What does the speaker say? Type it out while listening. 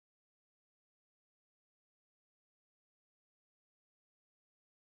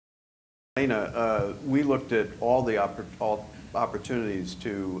Elena, we looked at all the opportunities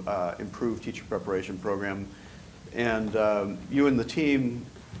to improve teacher preparation program, and you and the team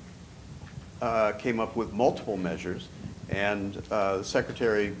came up with multiple measures, and the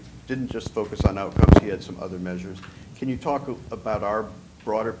Secretary didn't just focus on outcomes, he had some other measures. Can you talk about our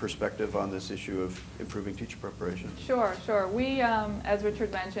broader perspective on this issue of improving teacher preparation? Sure, sure. We, as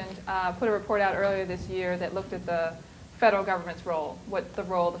Richard mentioned, put a report out earlier this year that looked at the federal government's role, what the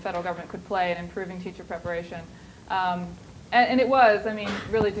role the federal government could play in improving teacher preparation. And it was, I mean,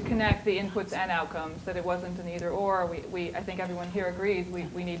 really to connect the inputs and outcomes, that it wasn't an either or. I think everyone here agrees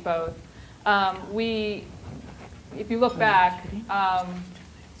we need both. If you look back,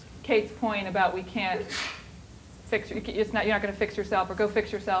 Kate's point about we can't fix, you're not going to fix yourself or go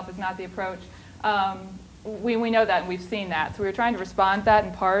fix yourself is not the approach. We know that and we've seen that. So we were trying to respond to that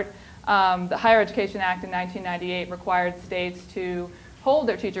in part. The Higher Education Act in 1998 required states to hold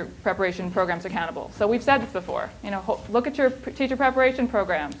their teacher preparation programs accountable. So we've said this before. You know, look at your teacher preparation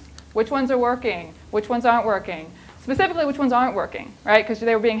programs. Which ones are working? Which ones aren't working? Specifically, which ones aren't working, right? Because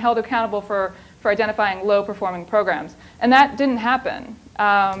they were being held accountable for identifying low-performing programs. And that didn't happen.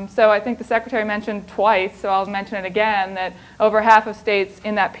 So I think the Secretary mentioned twice, so I'll mention it again, that over half of states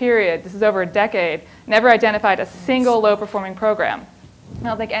in that period, this is over a decade, never identified a single low-performing program. I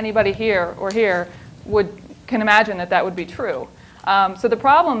don't think anybody here can imagine that that would be true. So the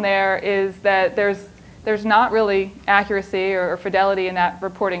problem there is that there's not really accuracy or fidelity in that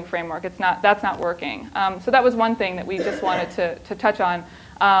reporting framework. That's not working. So that was one thing that we just wanted to touch on,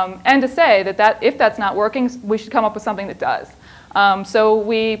 and to say that if that's not working, we should come up with something that does. So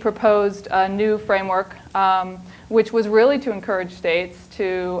we proposed a new framework, which was really to encourage states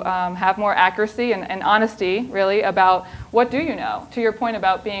to have more accuracy and honesty, really, about what do you know, to your point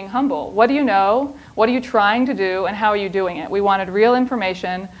about being humble. What do you know? What are you trying to do? And how are you doing it? We wanted real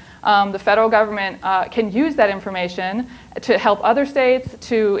information. The federal government can use that information to help other states,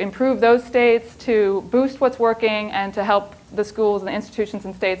 to improve those states, to boost what's working, and to help the schools and the institutions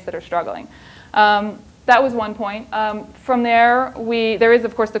and states that are struggling. That was one point. From there is,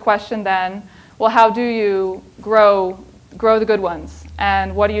 of course, the question then, well, how do you grow the good ones?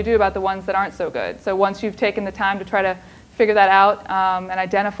 And what do you do about the ones that aren't so good? So once you've taken the time to try to figure that out and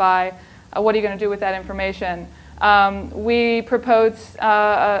identify what are you going to do with that information, we proposed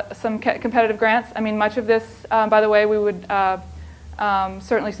some competitive grants. I mean, much of this, by the way, we would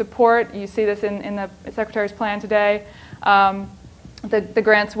certainly support. You see this in the Secretary's plan today.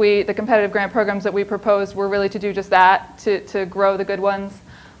 The competitive grant programs that we proposed were really to do just that, to grow the good ones,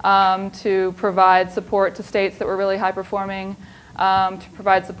 to provide support to states that were really high performing, to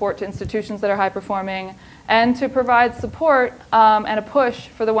provide support to institutions that are high performing, and to provide support and a push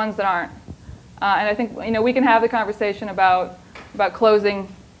for the ones that aren't. And I think we can have the conversation about closing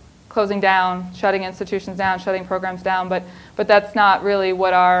down, shutting institutions down, shutting programs down, but that's not really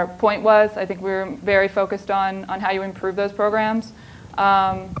what our point was. I think we were very focused on how you improve those programs.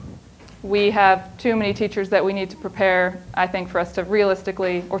 We have too many teachers that we need to prepare, I think, for us to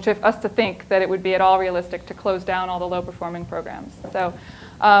realistically, or for us to think that it would be at all realistic to close down all the low-performing programs.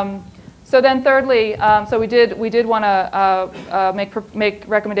 So then thirdly, so we did want to make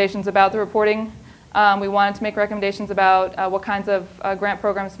recommendations about the reporting. We wanted to make recommendations about what kinds of grant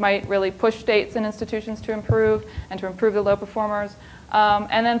programs might really push states and institutions to improve and to improve the low performers.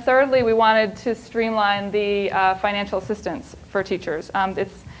 And then thirdly, we wanted to streamline the financial assistance for teachers.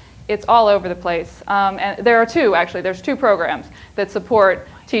 It's all over the place. And there are there's two programs that support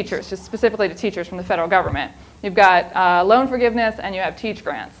teachers, just specifically to teachers from the federal government. You've got loan forgiveness and you have teach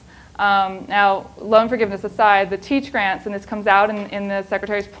grants. Now, loan forgiveness aside, the teach grants, and this comes out in the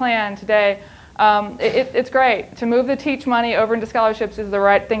Secretary's plan today, it's great. To move the teach money over into scholarships is the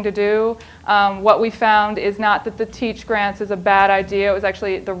right thing to do. What we found is not that the teach grants is a bad idea, it was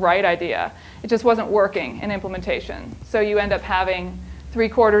actually the right idea. It just wasn't working in implementation. So you end up having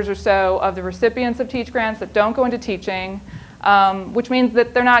 3/4 or so of the recipients of teach grants that don't go into teaching, which means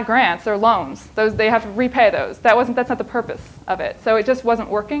that they're not grants, they're loans. They have to repay those. That's not the purpose of it. So it just wasn't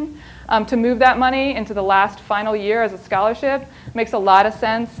working. To move that money into the last final year as a scholarship makes a lot of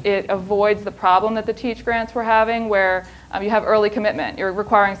sense. It avoids the problem that the teach grants were having where you have early commitment. You're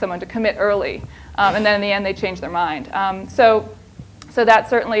requiring someone to commit early, and then in the end they change their mind. So that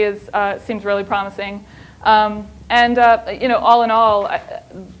certainly seems really promising. All in all,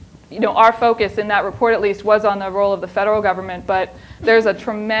 our focus in that report at least was on the role of the federal government, but there's a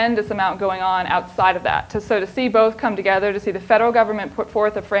tremendous amount going on outside of that. So to see both come together, to see the federal government put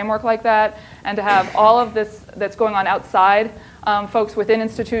forth a framework like that, and to have all of this that's going on outside, folks within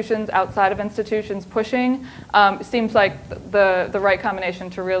institutions, outside of institutions pushing, seems like the right combination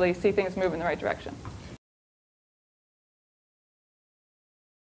to really see things move in the right direction.